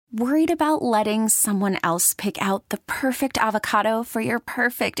Worried about letting someone else pick out the perfect avocado for your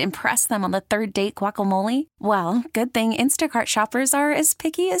perfect impress them on the third date guacamole? Well, good thing Instacart shoppers are as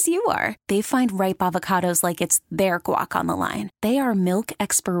picky as you are. They find ripe avocados like it's their guac on the line. They are milk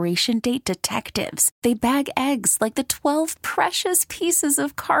expiration date detectives. They bag eggs like the 12 precious pieces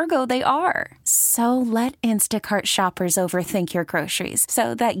of cargo they are. So let Instacart shoppers overthink your groceries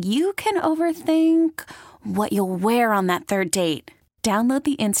so that you can overthink what you'll wear on that third date. Download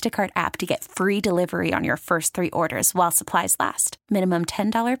the Instacart app to get free delivery on your first 3 orders while supplies last. Minimum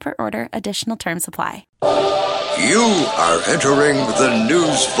 $10 per order. Additional terms apply. You are entering the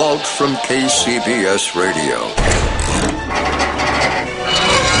News Vault from KCBS Radio.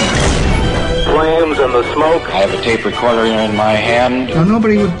 Flames and the smoke. I have a tape recorder in my hand. Now,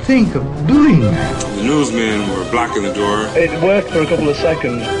 nobody would think of doing that. The newsmen were blocking the door. It worked for a couple of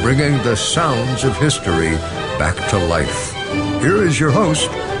seconds. Bringing the sounds of history back to life. Here is your host,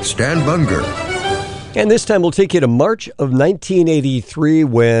 Stan Bunger. And this time we'll take you to March of 1983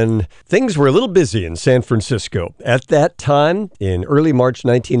 when things were a little busy in San Francisco. At that time, in early March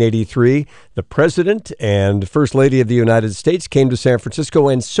 1983, the President and First Lady of the United States came to San Francisco,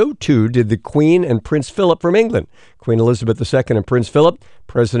 and so too did the Queen and Prince Philip from England. Queen Elizabeth II and Prince Philip,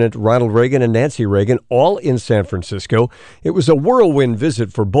 President Ronald Reagan and Nancy Reagan, all in San Francisco. It was a whirlwind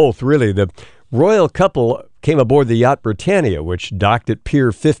visit for both, really. The royal couple came aboard the yacht Britannia, which docked at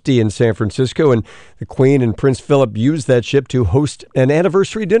Pier 50 in San Francisco, and the Queen and Prince Philip used that ship to host an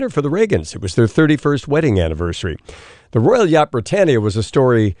anniversary dinner for the Reagans. It was their 31st wedding anniversary. The royal yacht Britannia was a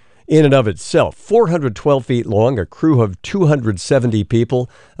story in and of itself. 412 feet long, a crew of 270 people,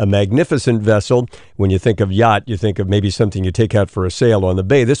 a magnificent vessel. When you think of yacht, you think of maybe something you take out for a sail on the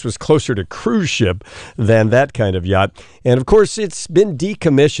bay. This was closer to cruise ship than that kind of yacht. And of course, it's been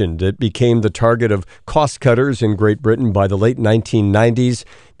decommissioned. It became the target of cost cutters in Great Britain by the late 1990s.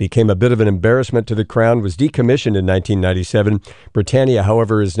 Became a bit of an embarrassment to the Crown, was decommissioned in 1997. Britannia,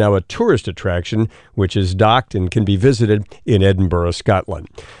 however, is now a tourist attraction, which is docked and can be visited in Edinburgh, Scotland.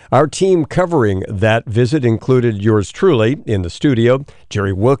 Our team covering that visit included yours truly in the studio.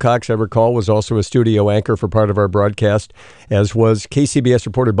 Jerry Wilcox, I recall, was also a studio anchor for part of our broadcast, as was KCBS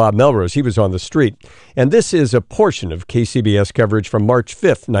reporter Bob Melrose. He was on the street. And this is a portion of KCBS coverage from March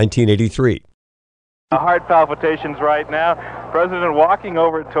 5th, 1983. Heart palpitations right now. President walking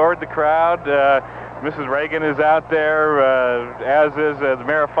over toward the crowd. Mrs. Reagan is out there, as is the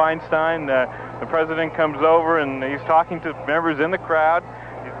Mayor Feinstein. The president comes over and he's talking to members in the crowd.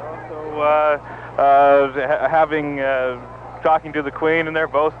 He's also talking to the Queen, and they're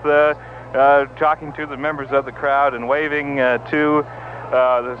both talking to the members of the crowd and waving to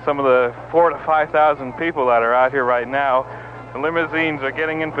some of the 4,000 to 5,000 people that are out here right now. The limousines are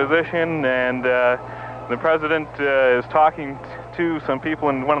getting in position, and the president is talking to some people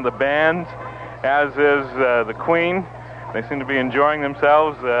in one of the bands, as is the Queen. They seem to be enjoying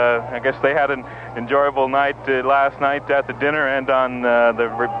themselves. I guess they had an enjoyable night last night at the dinner and on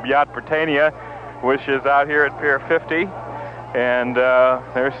the yacht Britannia, which is out here at Pier 50. And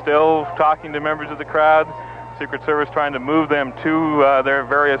they're still talking to members of the crowd. Secret Service trying to move them to their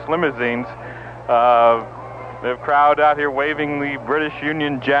various limousines. The crowd out here waving the British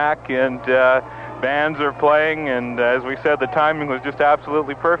Union Jack, and bands are playing, and as we said, the timing was just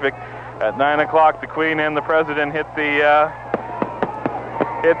absolutely perfect. At 9 o'clock, the Queen and the President hit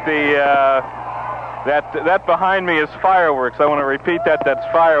that behind me is fireworks. I want to repeat that. That's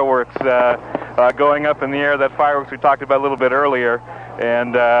fireworks going up in the air. That fireworks we talked about a little bit earlier,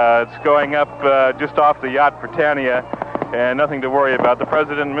 and it's going up just off the yacht Britannia, and nothing to worry about. The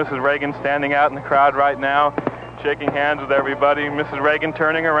President and Mrs. Reagan standing out in the crowd right now, shaking hands with everybody. Mrs. Reagan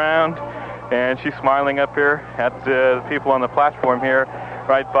turning around, and she's smiling up here at the people on the platform here,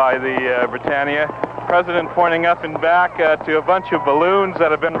 right by the Britannia. The President pointing up and back to a bunch of balloons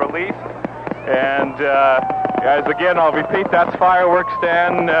that have been released. And as again, I'll repeat, that's fireworks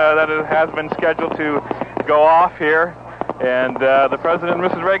stand that has been scheduled to go off here. And the President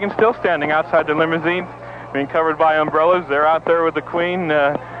and Mrs. Reagan still standing outside the limousines, being covered by umbrellas. They're out there with the Queen,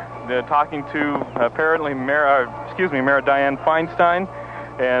 talking to apparently Mayor Dianne Feinstein,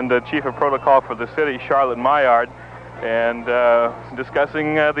 and Chief of Protocol for the city, Charlotte Maillard, and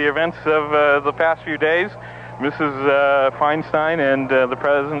discussing the events of the past few days. Mrs. Feinstein and the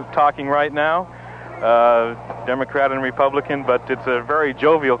President talking right now, Democrat and Republican, but it's a very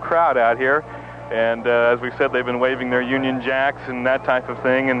jovial crowd out here. And as we said, they've been waving their Union Jacks and that type of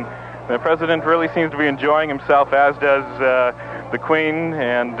thing. And the President really seems to be enjoying himself, as does the Queen,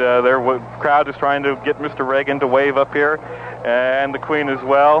 and their crowd is trying to get Mr. Reagan to wave up here, and the Queen as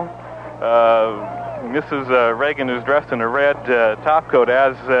well. Mrs. Reagan is dressed in a red topcoat,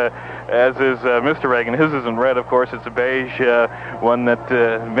 as is Mr. Reagan. His isn't red, of course. It's a beige one that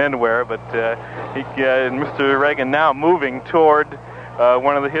men wear. But Mr. Reagan now moving toward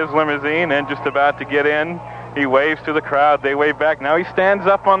one of his limousine and just about to get in. He waves to the crowd. They wave back. Now he stands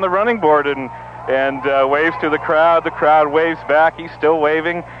up on the running board and waves to the crowd. The crowd waves back. He's still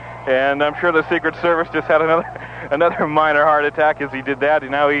waving. And I'm sure the Secret Service just had another minor heart attack as he did that.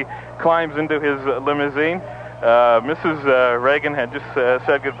 And now he climbs into his limousine. Mrs. Reagan had just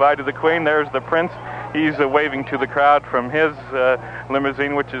said goodbye to the Queen. There's the Prince. He's waving to the crowd from his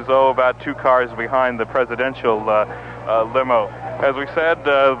limousine, which is, about 2 cars behind the presidential limo. As we said,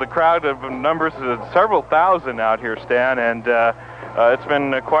 the crowd numbers several thousand out here, Stan, and it's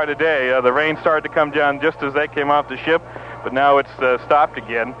been quite a day. The rain started to come down just as they came off the ship, but now it's stopped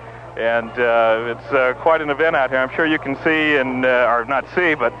again. And it's quite an event out here. I'm sure you can see, or not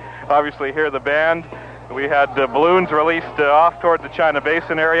see, but obviously hear the band. We had balloons released off toward the China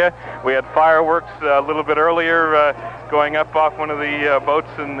Basin area. We had fireworks a little bit earlier going up off one of the boats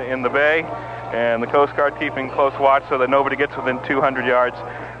in the bay, and the Coast Guard keeping close watch so that nobody gets within 200 yards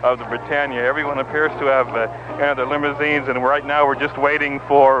of the Britannia. Everyone appears to have entered their limousines, and right now we're just waiting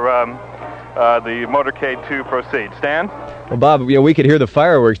for the motorcade to proceed. Stan? Well, Bob, we could hear the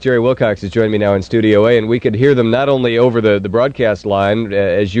fireworks. Jerry Wilcox is joining me now in Studio A, and we could hear them not only over the broadcast line,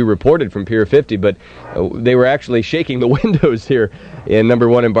 as you reported from Pier 50, but they were actually shaking the windows here in number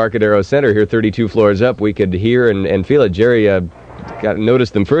 1 Embarcadero Center here, 32 floors up. We could hear and feel it. Jerry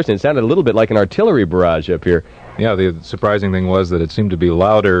noticed them first, and it sounded a little bit like an artillery barrage up here. Yeah, the surprising thing was that it seemed to be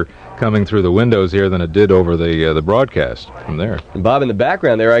louder coming through the windows here than it did over the broadcast from there. And Bob, in the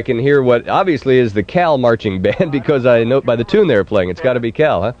background there, I can hear what obviously is the Cal marching band, because I know by the tune they're playing, it's got to be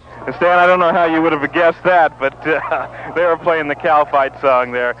Cal, huh? Stan, I don't know how you would have guessed that, but they were playing the Cal fight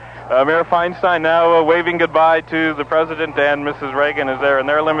song there. Mayor Feinstein now waving goodbye to the President, and Mrs. Reagan is there in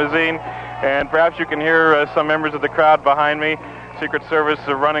their limousine. And perhaps you can hear some members of the crowd behind me. Secret Service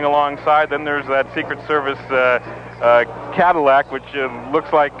running alongside. Then there's that Secret Service Cadillac, which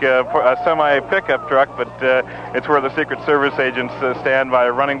looks like a semi-pickup truck, but it's where the Secret Service agents stand by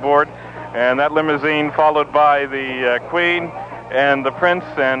a running board. And that limousine followed by the Queen and the Prince,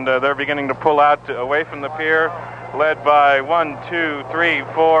 and they're beginning to pull out away from the pier, led by 1, 2, 3,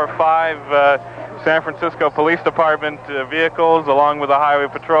 4, 5 San Francisco Police Department vehicles, along with the Highway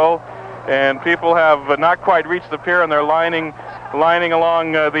Patrol. And people have not quite reached the pier, and they're lining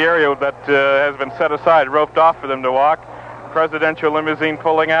along the area that has been set aside, roped off for them to walk. Presidential limousine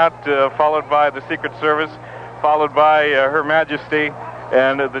pulling out, followed by the Secret Service, followed by Her Majesty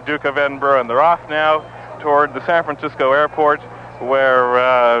and the Duke of Edinburgh. And they're off now toward the San Francisco airport, where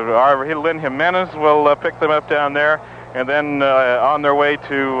our Lynn Jimenez will pick them up down there, and then on their way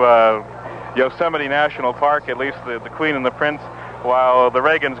to Yosemite National Park, at least the Queen and the Prince, while the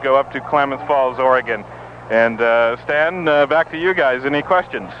Reagans go up to Klamath Falls, Oregon. And Stan, back to you guys. Any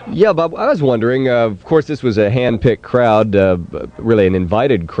questions? Yeah, Bob, I was wondering, of course this was a hand-picked crowd, really an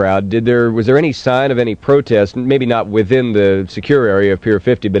invited crowd. Was there any sign of any protest, maybe not within the secure area of Pier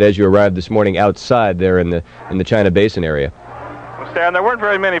 50, but as you arrived this morning outside there in the China Basin area? Well, Stan, there weren't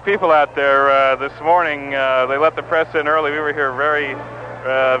very many people out there this morning. They let the press in early. We were here very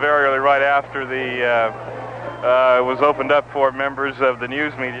early, right after it was opened up for members of the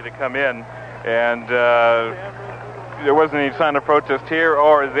news media to come in, and there wasn't any sign of protest here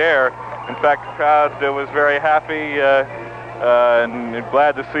or there. In fact, the crowd was very happy and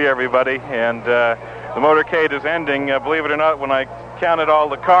glad to see everybody, and the motorcade is ending. Believe it or not, when I counted all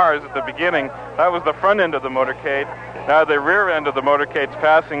the cars at the beginning, that was the front end of the motorcade. Now the rear end of the motorcade's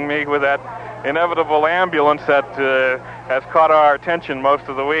passing me with that inevitable ambulance that has caught our attention most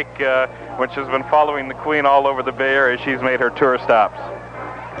of the week, which has been following the Queen all over the Bay Area. She's made her tour stops.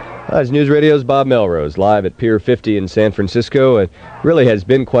 It's News Radio's Bob Melrose, live at Pier 50 in San Francisco. It really has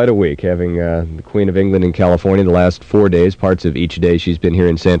been quite a week, having the Queen of England in California the last 4 days. Parts of each day she's been here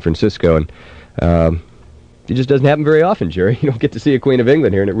in San Francisco, and it just doesn't happen very often, Jerry. You don't get to see a Queen of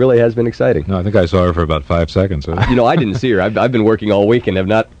England here, and it really has been exciting. No, I think I saw her for about 5 seconds. I didn't see her. I've been working all week and have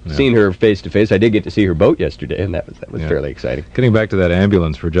not seen her face to face. I did get to see her boat yesterday, and that was fairly exciting. Getting back to that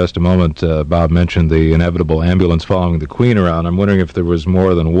ambulance for just a moment, Bob mentioned the inevitable ambulance following the Queen around. I'm wondering if there was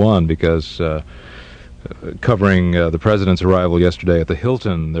more than one, because covering the President's arrival yesterday at the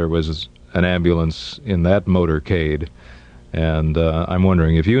Hilton, there was an ambulance in that motorcade. And I'm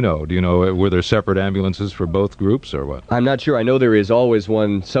wondering if do you know, were there separate ambulances for both groups or what? I'm not sure. I know there is always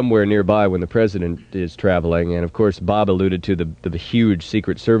one somewhere nearby when the President is traveling. And, of course, Bob alluded to the huge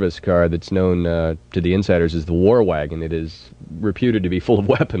Secret Service car that's known to the insiders as the War Wagon. It is reputed to be full of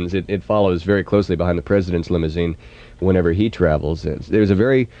weapons. It follows very closely behind the president's limousine whenever he travels. There's a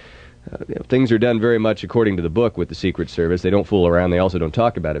very things are done very much according to the book with the Secret Service. They don't fool around. They also don't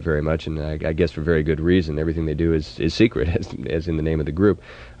talk about it very much, and I guess for very good reason. Everything they do is secret, as in the name of the group.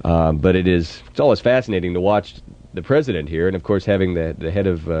 But it's always fascinating to watch the president here, and of course having the head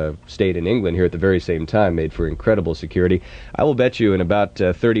of state in England here at the very same time made for incredible security. I will bet you in about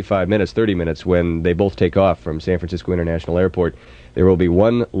 30 minutes, when they both take off from San Francisco International Airport, there will be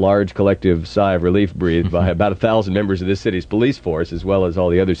one large collective sigh of relief breathed by about 1,000 members of this city's police force, as well as all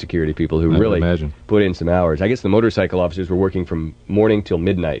the other security people who really put in some hours. I guess the motorcycle officers were working from morning till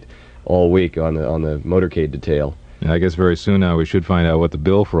midnight all week on the motorcade detail. I guess very soon now we should find out what the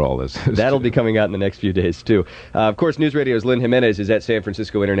bill for all this is. That'll be coming out in the next few days, too. Of course, News Radio's Lynn Jimenez is at San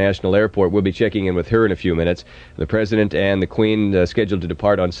Francisco International Airport. We'll be checking in with her in a few minutes. The President and the Queen scheduled to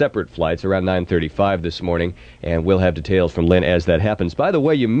depart on separate flights around 9:35 this morning, and we'll have details from Lynn as that happens. By the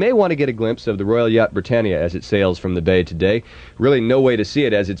way, you may want to get a glimpse of the Royal Yacht Britannia as it sails from the bay today. Really no way to see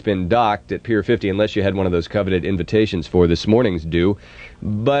it as it's been docked at Pier 50 unless you had one of those coveted invitations for this morning's due.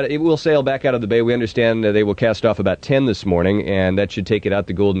 But it will sail back out of the bay. We understand they will cast off about 10 this morning, and that should take it out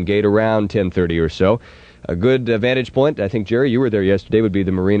the Golden Gate around 10:30 or so. A good vantage point, I think, Jerry, you were there yesterday, would be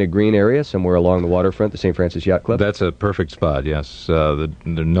the Marina Green area, somewhere along the waterfront, the St. Francis Yacht Club. That's a perfect spot, yes. There are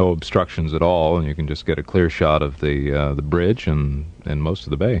no obstructions at all, and you can just get a clear shot of the bridge and most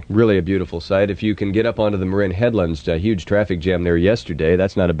of the bay. Really a beautiful sight. If you can get up onto the Marin Headlands, a huge traffic jam there yesterday.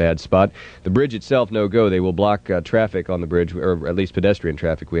 That's not a bad spot. The bridge itself, no go. They will block traffic on the bridge, or at least pedestrian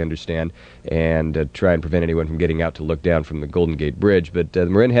traffic, we understand, and try and prevent anyone from getting out to look down from the Golden Gate Bridge. But the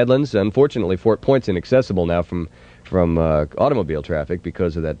Marin Headlands, unfortunately, Fort Point's inaccessible now from automobile traffic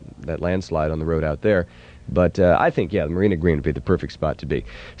because of that landslide on the road out there. But I think, the Marina Green would be the perfect spot to be.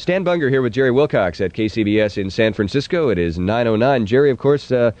 Stan Bunger here with Jerry Wilcox at KCBS in San Francisco. It is 9:09. Jerry, of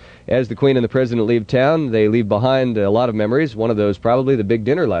course, as the Queen and the President leave town, they leave behind a lot of memories. One of those probably the big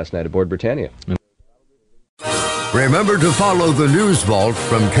dinner last night aboard Britannia. Remember to follow the NewsVault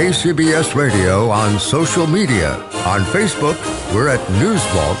from KCBS Radio on social media. On Facebook, we're at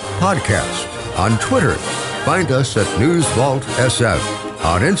NewsVault Podcast. On Twitter, find us at NewsVault SF.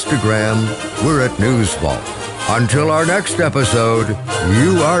 On Instagram, we're at NewsVault. Until our next episode,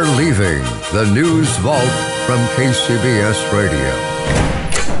 you are leaving the NewsVault from KCBS Radio.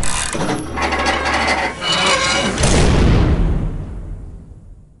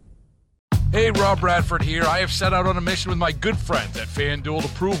 Hey, Rob Bradford here. I have set out on a mission with my good friends at FanDuel to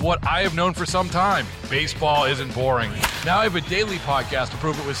prove what I have known for some time. Baseball isn't boring. Now I have a daily podcast to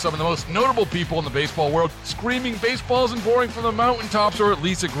prove it with some of the most notable people in the baseball world, screaming baseball isn't boring from the mountaintops, or at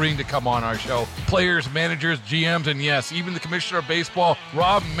least agreeing to come on our show. Players, managers, GMs, and yes, even the commissioner of baseball,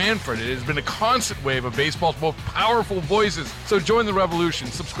 Rob Manfred. It has been a constant wave of baseball's most powerful voices. So join the revolution.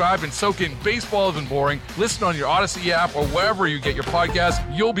 Subscribe and soak in Baseball Isn't Boring. Listen on your Odyssey app or wherever you get your podcasts.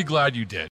 You'll be glad you did.